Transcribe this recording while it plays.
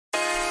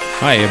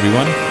Hi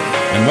everyone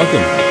and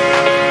welcome.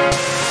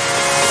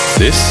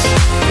 This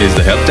is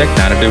the Health Tech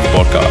Narrative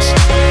Podcast.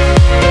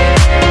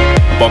 A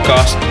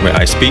podcast where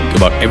I speak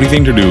about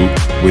everything to do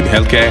with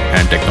healthcare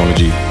and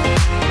technology.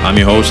 I'm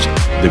your host,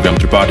 Divyam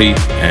Tripathi,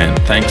 and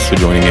thanks for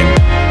joining in.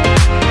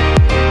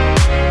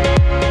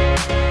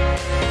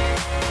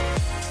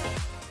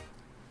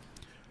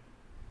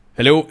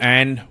 Hello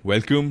and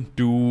welcome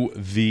to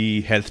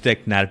the Health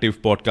Tech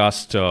Narrative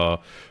Podcast.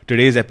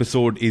 Today's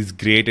episode is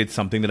great. It's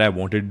something that I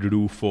wanted to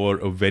do for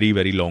a very,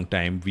 very long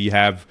time. We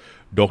have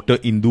Dr.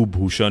 Indu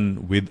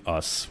Bhushan with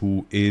us,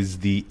 who is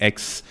the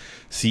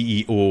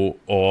ex-CEO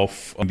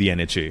of the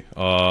NHA.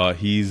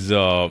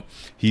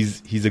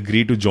 He's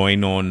agreed to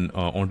join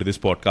onto this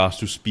podcast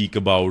to speak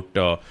about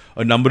a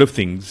number of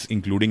things,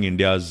 including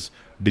India's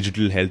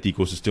digital health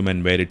ecosystem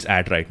and where it's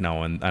at right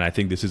now, and I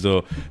think this is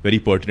a very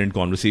pertinent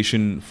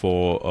conversation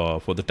for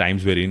the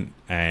times we're in,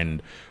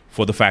 and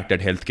for the fact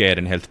that healthcare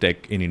and health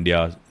tech in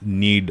India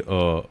need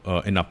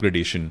an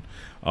upgradation.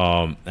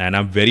 And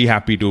I'm very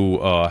happy to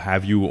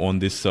have you on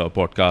this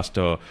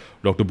podcast,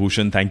 Dr.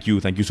 Bhushan. Thank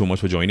you so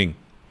much for joining.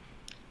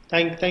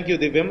 Thank you,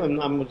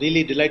 Divyam. I'm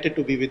really delighted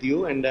to be with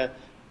you, and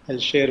I'll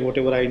share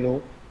whatever I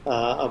know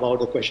about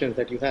the questions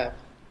that you have.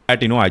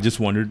 I just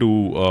wanted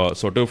to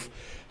sort of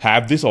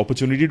have this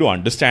opportunity to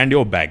understand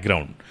your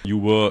background. You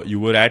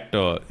were at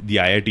the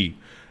IIT,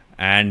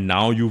 and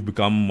now you've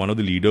become one of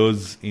the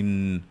leaders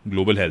in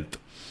global health.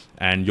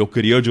 And your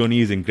career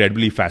journey is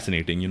incredibly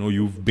fascinating.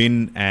 You've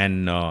been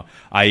an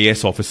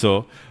IAS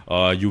officer.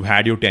 You've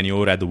had your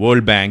tenure at the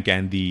World Bank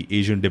and the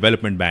Asian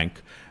Development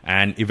Bank,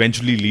 and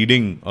eventually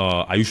leading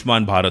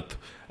Ayushman Bharat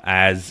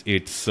as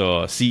its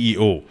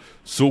CEO.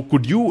 So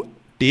could you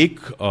take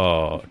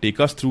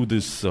us through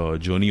this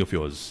journey of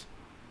yours?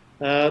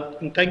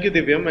 Thank you,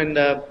 Divyam, and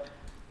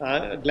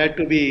glad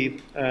to be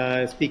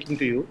speaking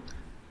to you.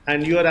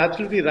 And you are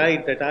absolutely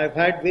right that I've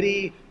had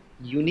very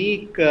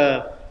unique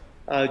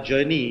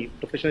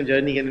professional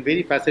journey, and a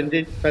very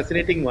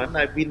fascinating one.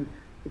 I've been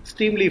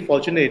extremely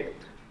fortunate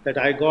that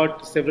I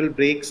got several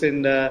breaks,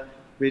 and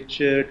which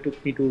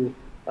took me to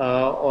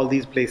all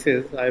these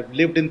places. I've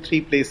lived in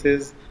three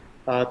places,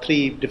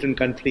 three different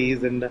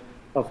countries, and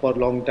for a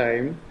long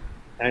time.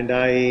 And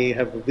I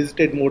have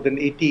visited more than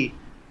 80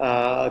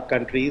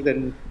 countries,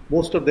 and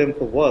most of them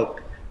for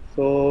work.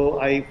 So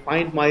I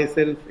find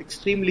myself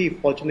extremely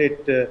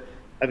fortunate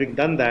having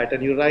done that.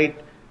 And you're right,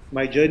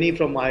 my journey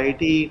from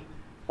IIT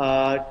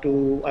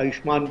to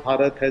Ayushman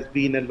Bharat has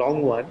been a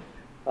long one.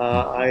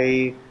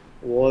 I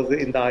was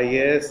in the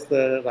IAS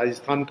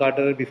Rajasthan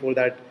cadre. Before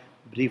that,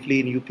 briefly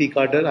in UP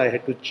cadre. I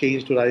had to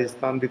change to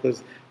Rajasthan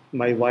because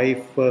my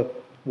wife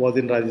was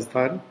in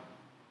Rajasthan.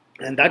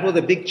 And that was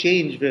a big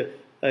change,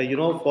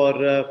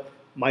 for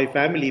my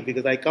family,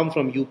 because I come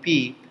from UP,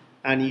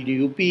 and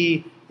in UP,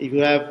 if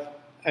you have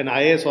an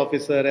IAS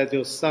officer as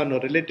your son or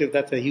relative,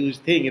 that's a huge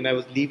thing. And I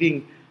was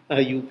leaving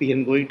UP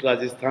and going to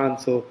Rajasthan,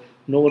 so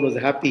no one was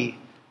happy.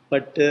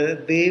 But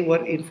they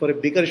were in for a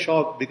bigger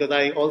shock, because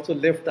I also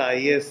left the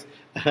IAS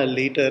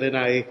later, and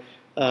I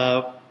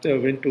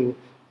went to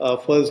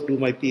first do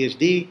my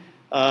PhD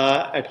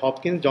at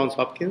Johns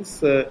Hopkins,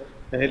 Health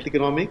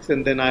Economics,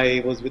 and then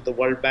I was with the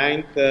World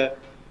Bank,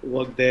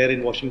 worked there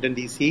in Washington,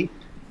 D.C.,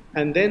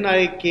 and then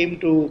I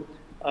came to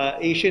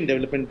Asian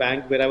Development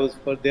Bank, where I was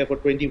there for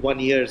 21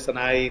 years, and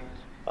I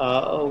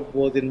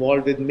was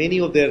involved with many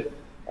of their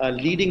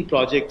leading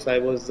projects. I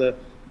was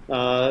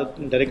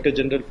Director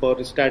General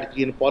for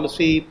Strategy and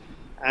Policy,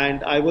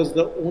 and I was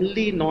the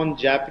only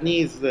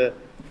non-Japanese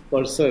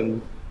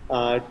person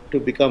to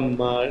become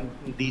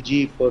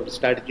DG for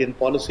Strategy and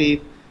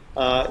Policy.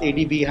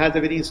 ADB has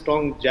a very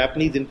strong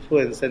Japanese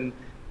influence, and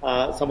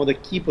some of the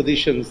key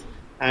positions,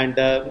 and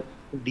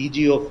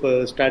DG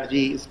of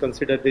strategy is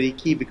considered very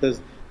key, because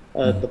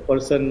the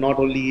person not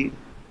only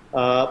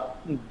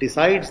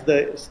decides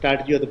the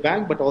strategy of the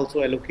bank, but also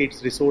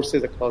allocates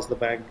resources across the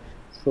bank.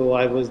 So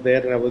I was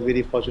there, and I was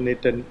very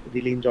fortunate and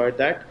really enjoyed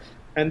that.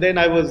 And then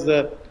I was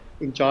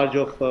in charge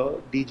of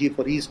DG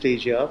for East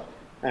Asia,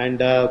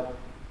 and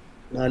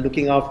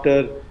looking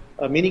after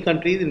many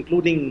countries,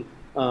 including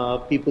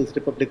People's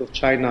Republic of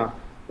China.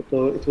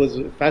 So it was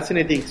a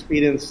fascinating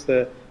experience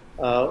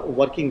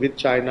working with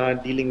China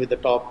and dealing with the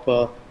top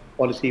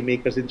policy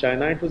makers in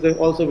China. It was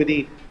also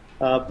very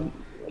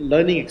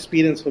learning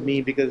experience for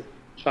me, because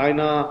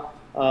China,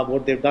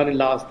 what they've done in the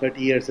last 30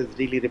 years is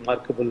really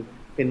remarkable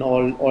in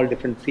all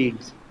different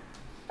fields.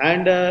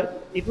 And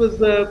it was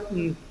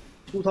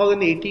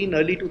 2018,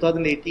 early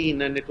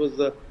 2018, and it was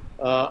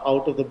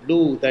out of the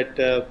blue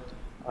that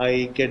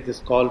I get this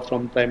call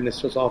from Prime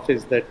Minister's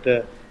office that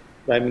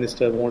Prime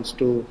Minister wants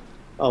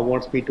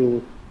me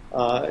to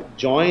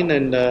join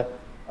and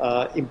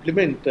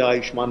implement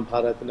Ayushman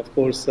Bharat. And of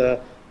course,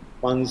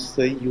 once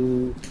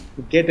you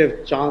get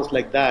a chance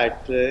like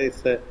that,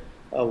 it's a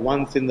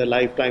once in the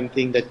lifetime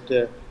thing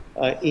that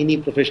any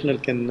professional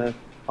can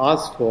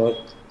ask for.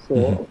 So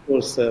of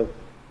course,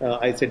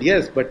 I said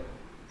yes, but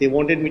they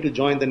wanted me to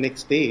join the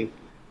next day.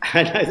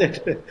 And I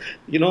said,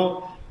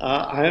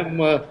 I am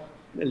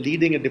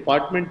leading a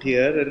department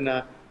here,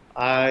 and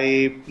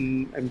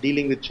am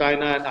dealing with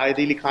China, and I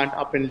really can't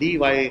up and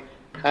leave. I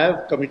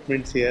have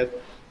commitments here,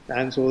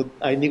 and so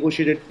I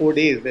negotiated 4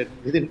 days. And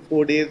within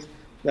 4 days,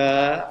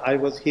 I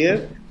was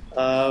here.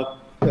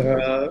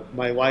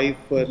 My wife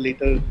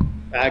later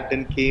packed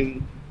and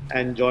came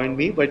and joined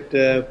me, but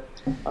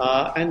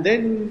and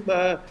then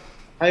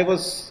I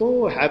was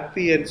so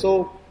happy and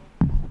so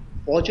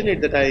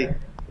fortunate that I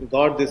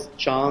got this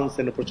chance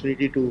and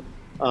opportunity to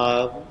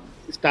uh,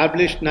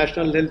 establish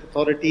National Health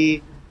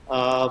Authority,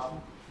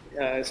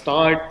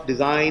 start,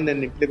 design,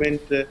 and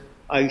implement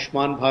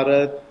Ayushman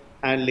Bharat,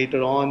 and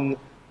later on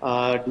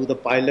do the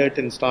pilot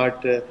and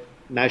start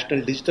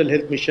National Digital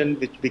Health Mission,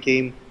 which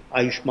became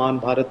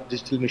Ayushman Bharat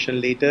Digital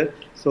Mission later.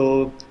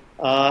 So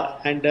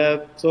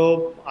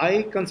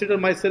I consider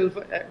myself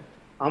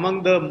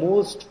among the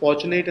most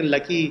fortunate and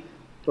lucky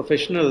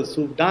professionals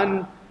who've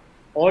done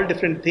all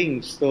different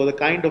things. So the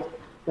kind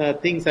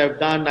of things I've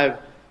done, I've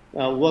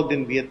worked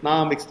in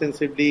Vietnam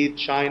extensively,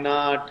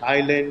 China,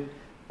 Thailand,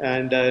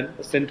 and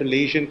Central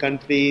Asian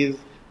countries.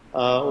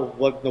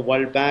 Worked in the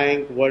World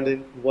Bank.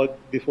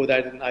 Worked before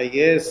that in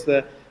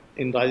IAS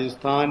in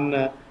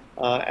Rajasthan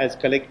as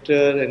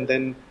collector, and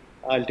then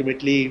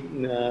ultimately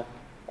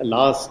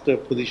last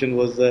position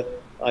was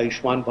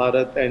Ayushman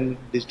Bharat and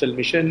Digital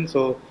Mission.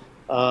 So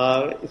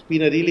it's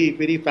been a really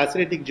very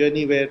fascinating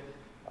journey where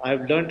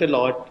I've learned a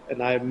lot,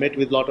 and I've met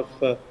with a lot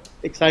of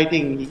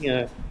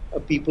exciting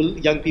people,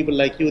 young people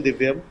like you,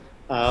 Divyam,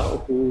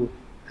 who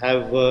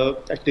have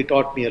actually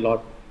taught me a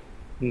lot.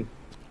 Hmm.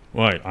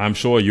 Right. I'm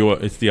sure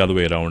it's the other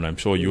way around. I'm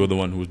sure you're the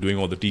one who's doing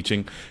all the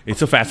teaching.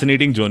 It's a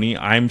fascinating journey.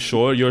 I'm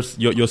sure you're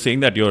saying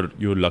that you're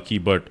lucky,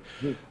 but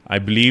I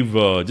believe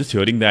just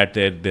hearing that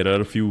there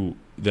are a few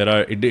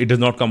it does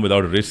not come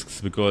without risks,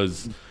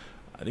 because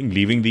I think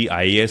leaving the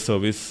IAS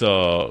service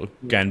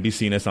can be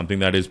seen as something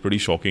that is pretty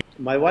shocking.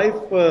 My wife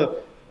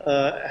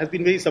has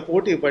been very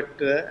supportive, but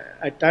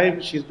at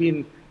times she's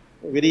been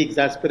very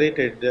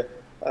exasperated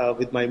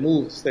with my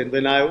moves. And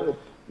when I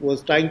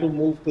was trying to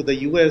move to the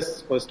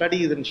US for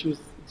studies, and she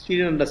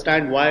didn't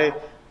understand why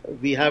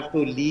we have to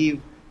leave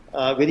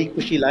a very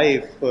cushy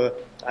life.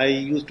 I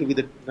used to be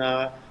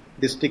the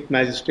district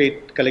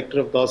magistrate collector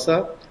of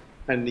Dausa,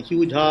 and a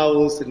huge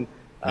house and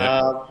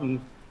Yeah.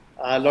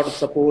 a lot of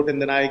support.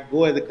 And then I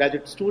go as a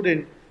graduate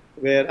student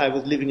where I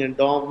was living in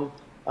dorm,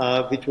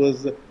 which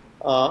was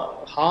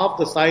half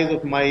the size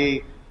of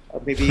my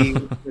maybe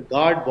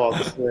guard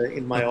box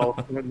in my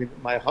in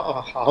my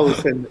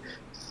house. And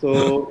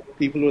so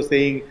people were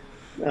saying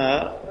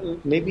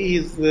maybe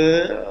he's.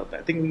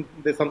 I think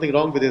there's something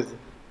wrong with his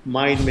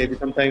mind. Maybe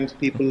sometimes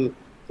people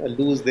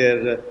lose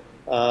their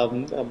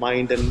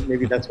mind, and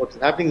maybe that's what's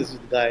happening to this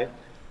guy.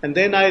 And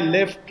then I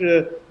left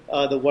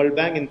the World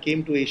Bank and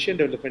came to Asian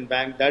Development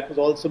Bank. That was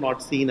also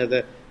not seen as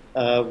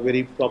a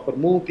very proper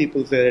move.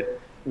 People said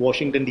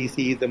Washington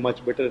DC is a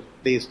much better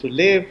place to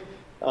live,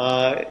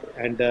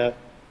 and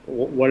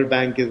World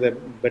Bank is a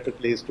better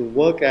place to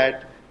work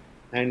at.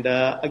 And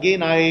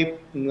again,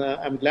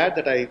 I'm glad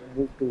that I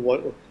moved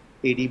to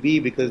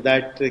ADB, because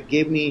that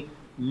gave me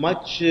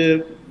much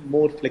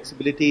more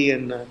flexibility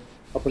and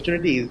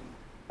opportunities.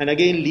 And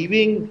again,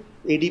 leaving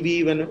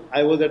ADB when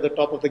I was at the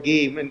top of the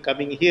game and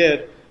coming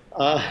here,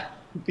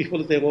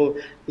 people say, "Oh,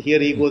 here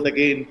he goes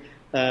again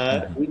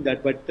doing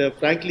that." But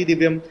frankly,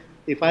 Divyam,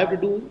 if I have to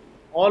do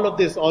all of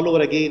this all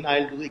over again,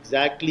 I'll do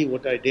exactly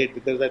what I did,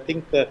 because I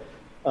think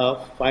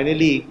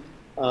finally,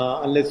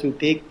 unless you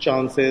take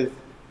chances,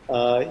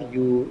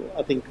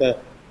 I think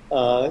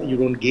you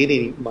don't gain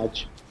any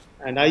much.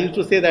 And I used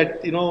to say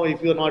that,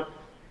 if you're not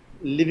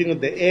living on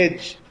the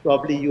edge,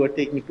 probably you are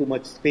taking too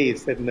much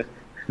space, and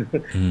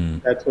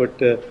that's what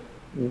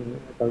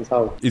comes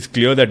out. It's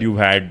clear that you've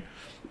had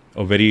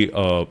a very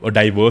a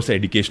diverse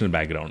educational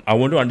background. I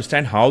want to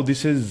understand how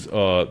this is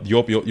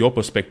your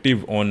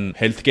perspective on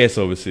healthcare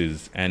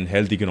services and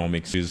health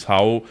economics. Is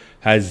how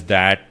has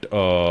that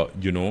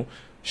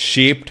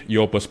shaped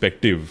your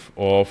perspective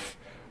of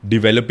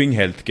developing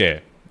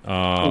healthcare,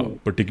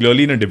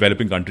 particularly in a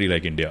developing country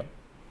like India?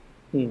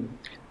 Hmm.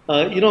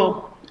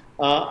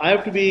 I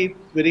have to be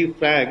very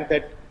frank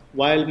that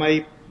while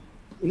my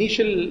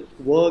initial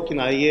work in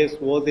IAS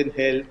was in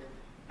health,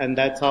 and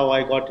that's how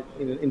I got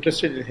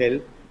interested in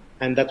health,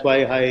 and that's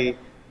why I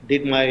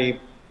did my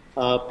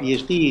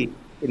PhD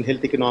in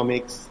health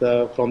economics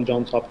from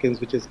Johns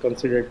Hopkins, which is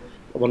considered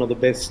one of the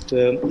best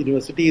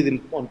universities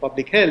on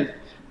public health.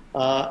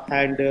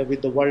 And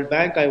with the World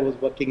Bank, I was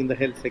working in the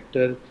health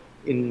sector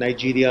in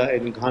Nigeria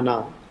and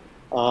Ghana.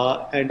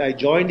 And I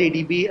joined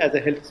ADB as a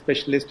health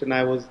specialist, and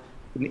I was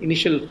in the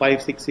initial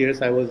 5-6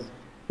 years I was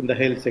in the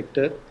health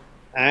sector,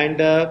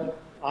 and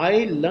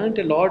I learned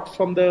a lot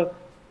from the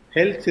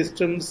health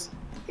systems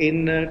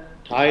in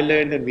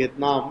Thailand and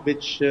Vietnam,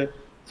 which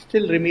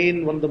still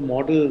remain one of the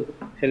model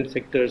health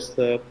sectors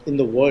in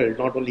the world,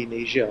 not only in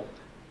Asia.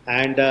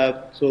 And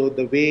so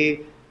the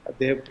way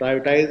they have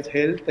prioritized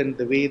health and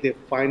the way they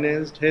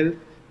financed health,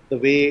 the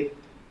way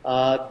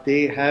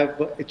they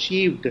have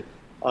achieved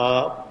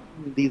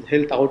these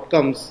health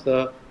outcomes,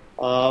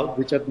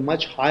 which are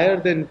much higher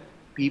than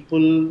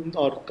people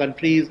or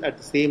countries at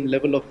the same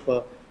level of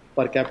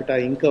per capita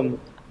income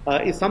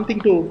is something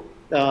to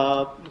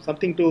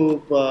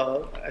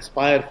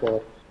aspire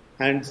for.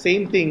 And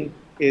same thing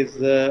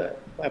is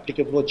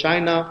applicable for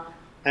China.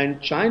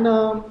 And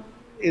China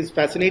is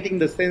fascinating in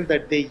the sense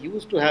that they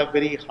used to have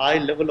very high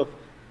level of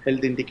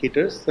health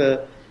indicators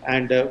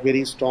and a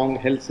very strong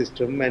health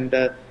system. And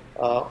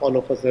all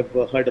of us have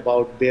heard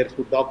about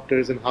barefoot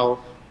doctors and how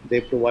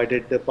they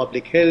provided the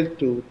public health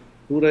to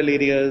rural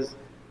areas.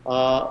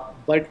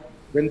 But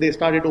when they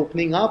started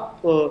opening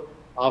up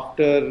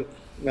after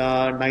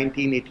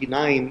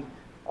 1989,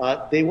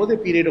 there was a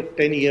period of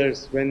 10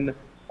 years when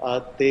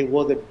there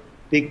was a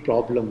big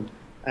problem.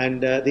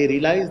 And they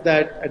realized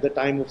that at the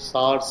time of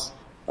SARS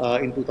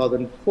in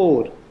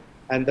 2004,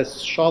 and the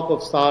shock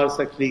of SARS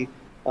actually,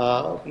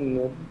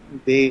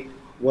 they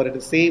were at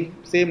the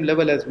same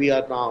level as we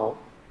are now,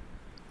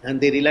 and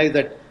they realized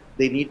that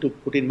they need to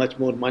put in much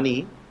more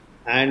money.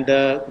 And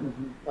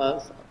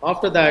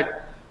after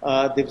that,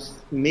 they've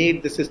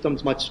made the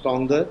systems much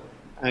stronger,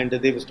 and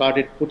they've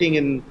started putting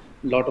in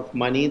a lot of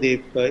money.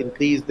 They've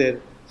increased their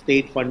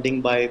state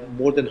funding by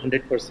more than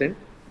 100%.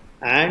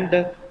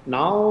 And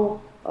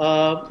now,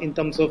 in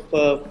terms of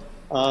the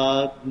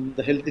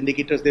health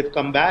indicators, they've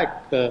come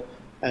back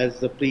as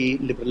the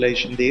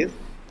pre-liberalization days.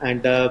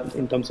 And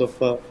in terms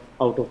of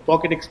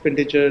out-of-pocket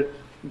expenditure,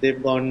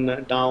 they've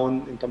gone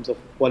down. In terms of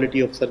quality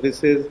of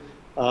services,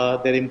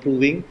 they're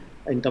improving.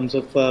 In terms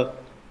of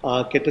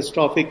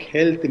catastrophic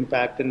health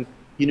impact and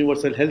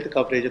universal health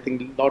coverage, I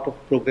think a lot of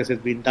progress has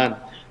been done.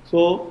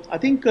 So I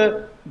think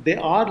there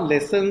are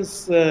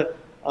lessons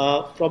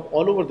from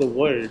all over the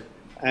world,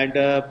 and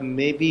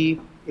maybe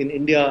in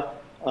India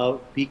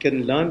we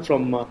can learn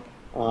from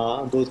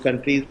those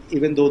countries,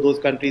 even though those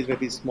countries may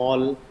be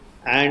small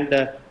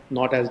and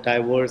not as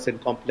diverse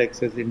and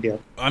complex as India.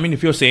 I mean,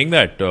 if you're saying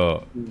that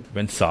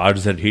when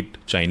SARS had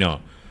hit China,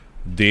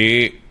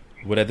 they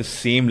were at the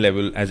same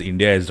level as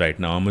India is right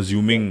now, I'm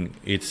assuming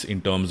it's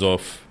in terms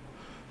of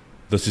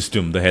the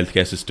system, the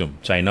healthcare system.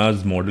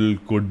 China's model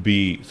could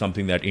be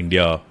something that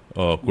India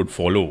could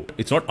follow.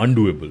 It's not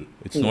undoable.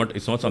 It's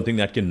not something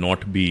that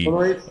cannot be.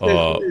 No,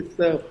 it's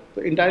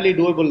entirely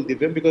doable,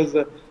 Divya, because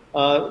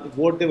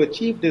what they've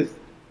achieved is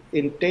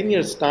in 10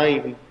 years'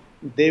 time,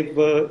 they've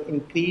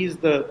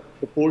increased the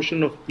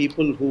proportion of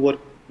people who were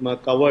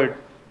covered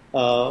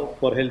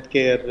for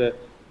healthcare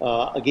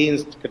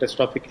against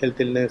catastrophic health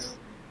illness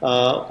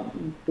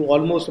to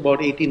almost about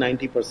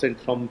 80-90%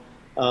 from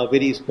a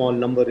very small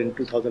number in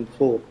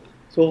 2004.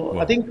 So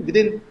Wow. I think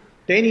within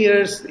 10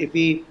 years, if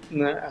we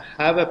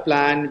have a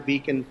plan,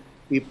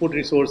 we put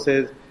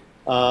resources,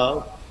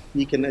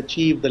 we can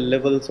achieve the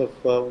levels of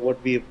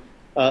what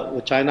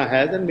China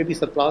has, and maybe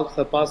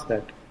surpass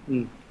that.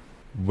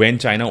 When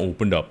China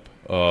opened up,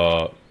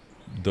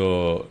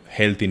 the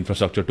health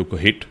infrastructure took a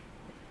hit.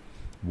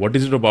 What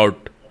is it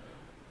about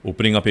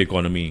opening up the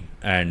economy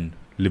and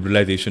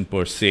liberalization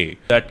per se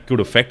that could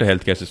affect a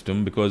healthcare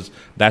system? Because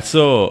that's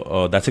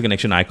a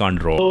connection I can't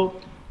draw. So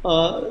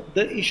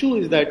the issue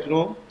is that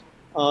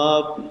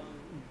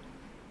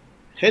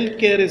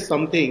healthcare is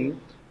something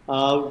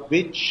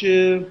which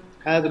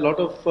has a lot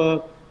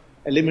of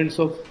elements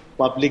of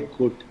public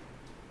good.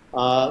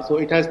 So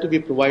it has to be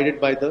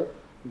provided by the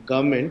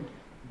government,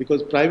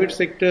 because private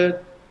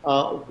sector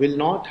will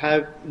not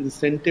have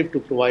incentive to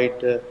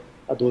provide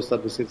those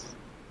services.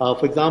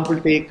 For example,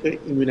 take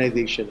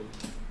immunization,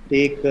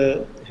 take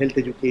health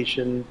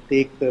education,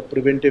 take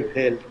preventive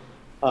health.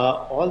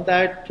 All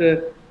that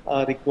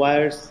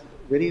requires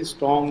very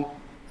strong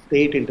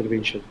state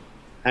intervention,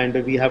 and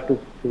we have to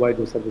provide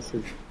those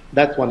services.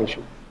 That's one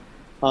issue.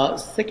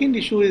 Second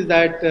issue is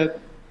that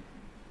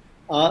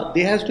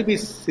there has to be a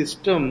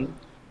system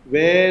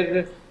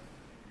where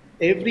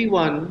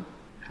everyone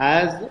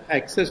has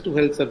access to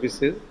health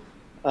services,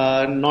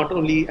 not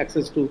only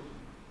access to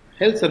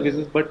health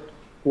services, but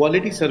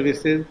quality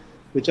services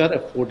which are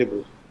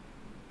affordable.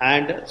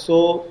 And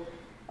so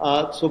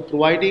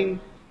providing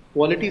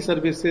quality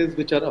services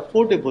which are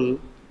affordable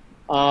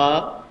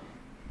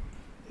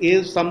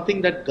is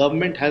something that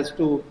government has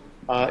to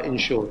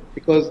ensure.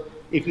 Because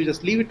if you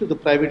just leave it to the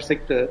private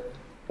sector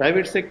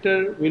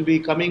will be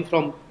coming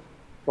from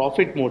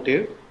profit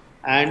motive,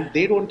 and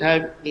they don't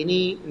have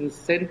any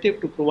incentive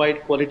to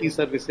provide quality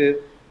services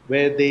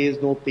where there is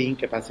no paying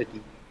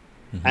capacity.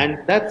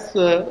 And that's,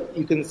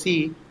 you can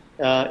see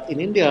in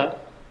India,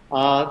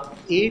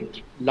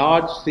 8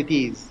 large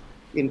cities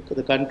in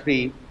the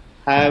country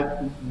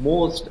have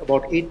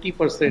about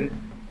 80%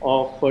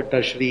 of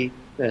tertiary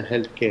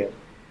healthcare.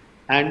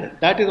 And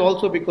that is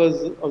also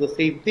because of the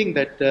same thing,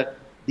 that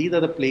these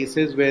are the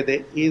places where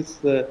there is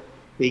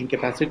paying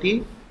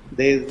capacity.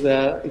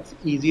 It's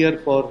easier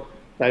for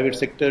private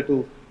sector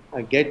to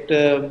get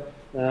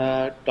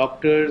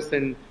doctors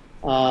and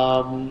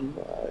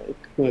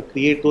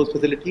create those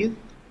facilities.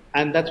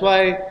 And that's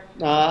why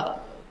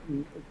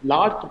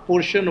large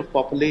proportion of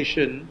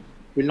population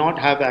will not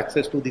have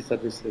access to these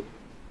services.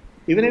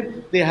 Even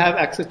if they have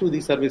access to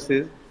these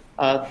services,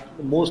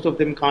 most of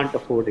them can't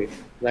afford it,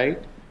 right?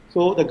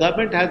 So the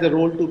government has a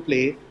role to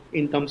play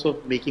in terms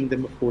of making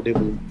them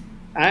affordable.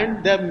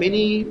 And there are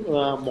many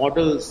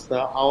models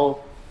how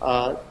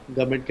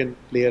government can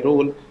play a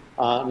role.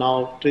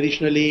 Now,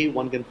 traditionally,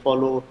 one can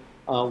follow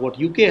what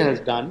UK has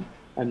done,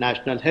 a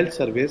national health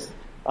service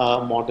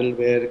model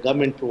where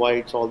government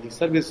provides all these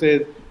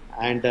services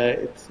and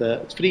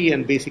it's free,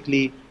 and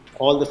basically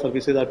all the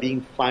services are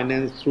being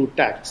financed through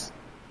tax.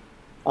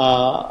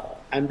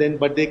 And then,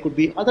 but there could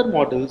be other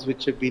models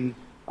which have been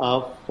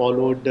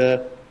followed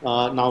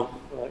now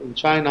in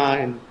China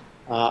and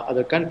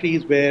other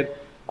countries where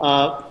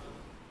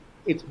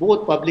it's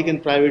both public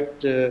and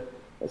private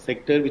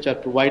sector which are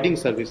providing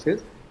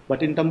services.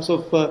 But in terms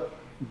of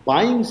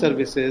buying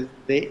services,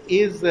 there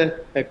is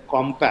a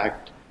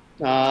compact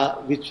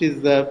which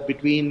is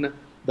between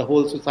the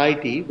whole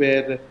society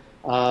where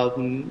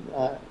no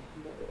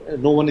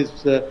one is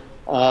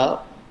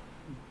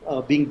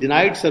being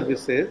denied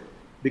services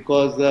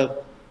because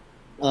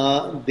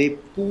they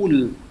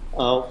pool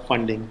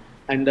funding.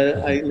 And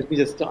let me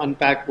just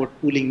unpack what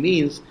pooling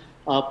means.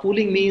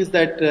 Pooling means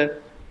that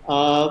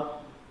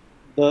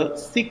the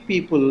sick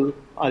people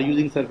are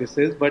using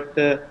services, but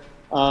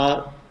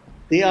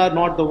they are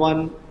not the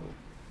one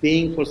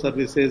paying for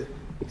services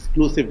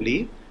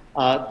exclusively.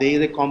 There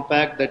is a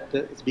compact that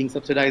is being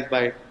subsidized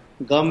by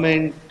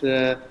government,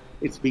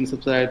 it's being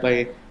subsidized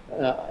by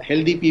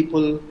healthy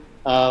people,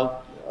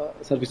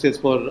 services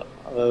for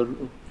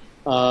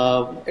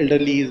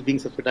elderly is being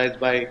subsidized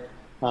by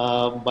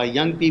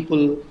young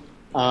people,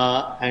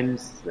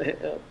 and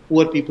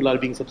poor people are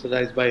being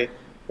subsidized by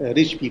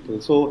rich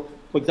people. So,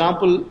 for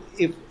example,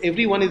 if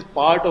everyone is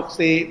part of,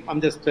 say, I'm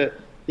just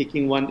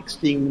taking one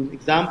extreme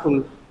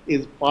example,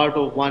 is part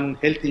of one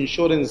health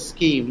insurance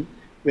scheme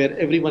where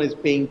everyone is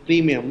paying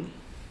premium,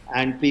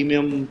 and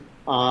premium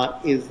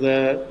is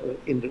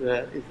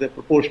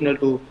proportional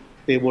to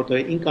say what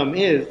the income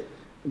is,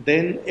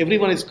 then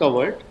everyone is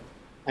covered,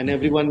 and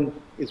everyone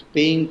is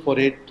paying for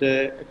it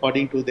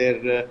according to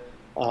their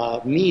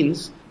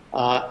means,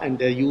 and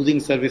they're using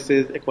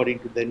services according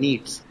to their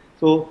needs.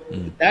 So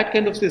that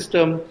kind of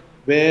system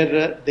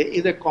where there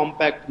is a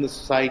compact in the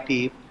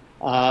society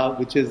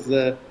which is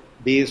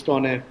based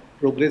on a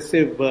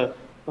progressive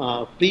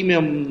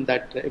premium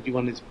that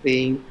everyone is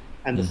paying,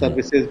 and the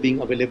services being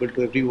available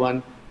to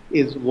everyone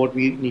is what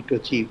we need to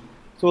achieve.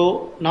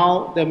 So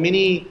now there are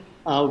many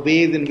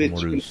ways in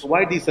which we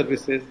provide these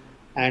services,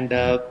 and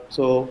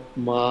so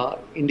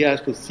India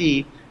has to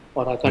see,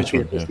 or our country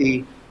has to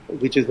see,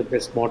 which is the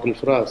best model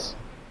for us.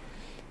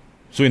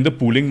 So in the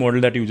pooling model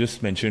that you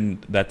just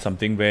mentioned, that's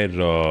something where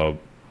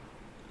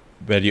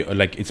you,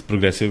 like, it's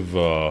progressive,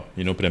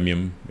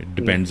 premium. It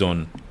depends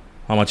on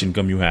how much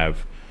income you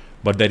have,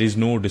 but there is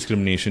no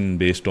discrimination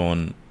based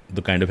on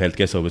the kind of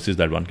healthcare services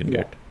that one can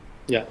get.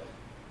 Yeah.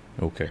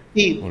 Okay.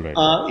 See, all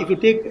right. If you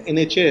take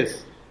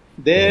NHS,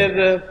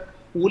 their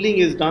pooling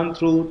is done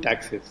through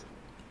taxes.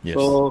 Yes.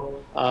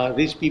 So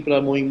rich people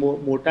are owing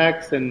more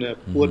tax, and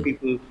poor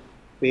people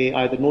pay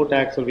either no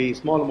tax or very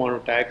small amount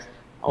of tax.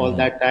 All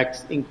that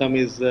tax income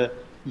is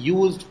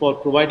used for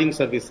providing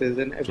services,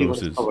 and everyone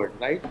is covered,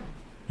 right?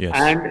 Yes.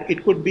 And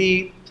it could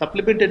be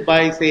supplemented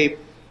by, say,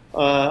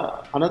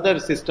 another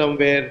system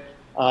where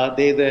there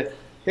is a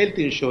health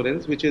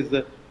insurance, which is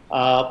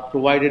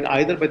provided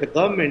either by the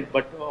government,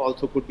 but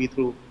also could be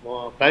through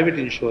private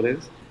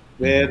insurance,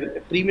 where a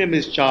premium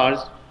is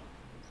charged.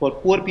 For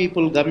poor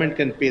people, government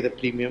can pay the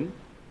premium.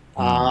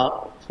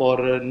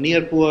 For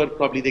near poor,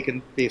 probably they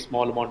can pay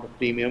small amount of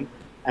premium,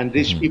 and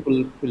rich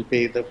people will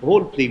pay the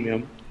whole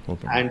premium.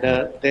 And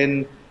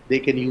then they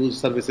can use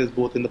services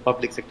both in the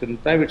public sector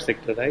and private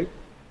sector, right?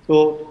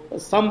 So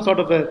some sort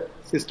of a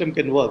system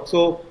can work.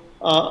 So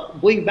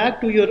going back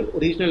to your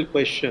original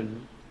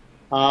question,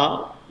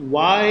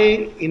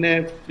 why in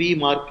a free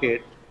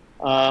market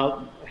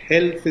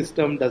health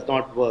system does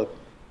not work?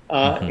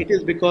 It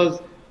is because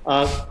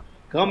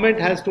government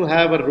has to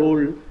have a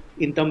role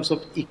in terms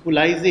of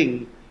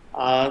equalizing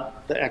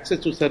the access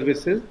to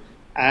services,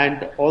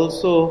 and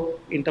also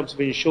in terms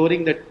of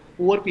ensuring that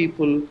poor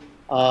people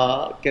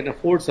can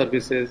afford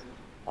services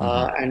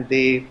and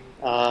they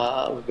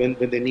when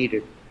they need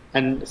it,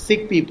 and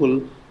sick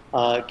people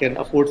can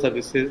afford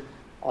services,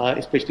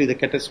 especially the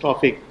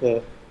catastrophic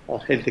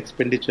health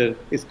expenditure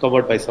is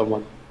covered by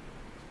someone.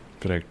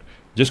 Correct.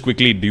 Just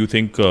quickly, do you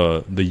think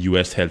the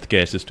US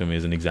healthcare system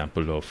is an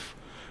example of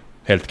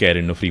healthcare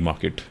in a free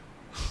market?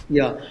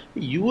 Yeah,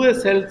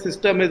 US health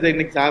system is an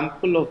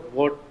example of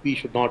what we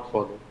should not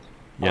follow.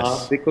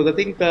 Yes. Because I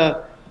think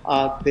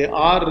there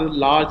are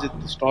large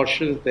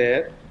distortions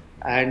there,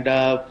 and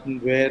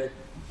where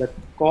the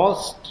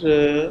cost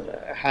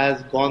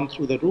has gone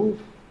through the roof.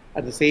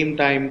 At the same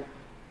time,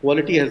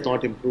 quality has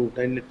not improved,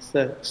 and it's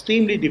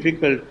extremely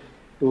difficult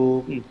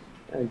to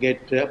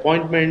get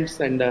appointments,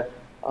 and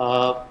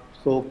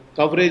so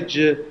coverage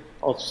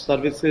of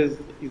services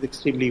is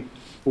extremely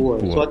poor.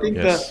 So I think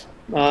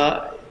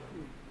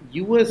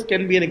US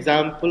can be an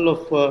example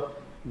of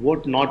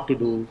what not to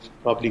do,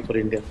 probably, for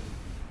India.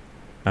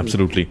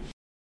 Absolutely.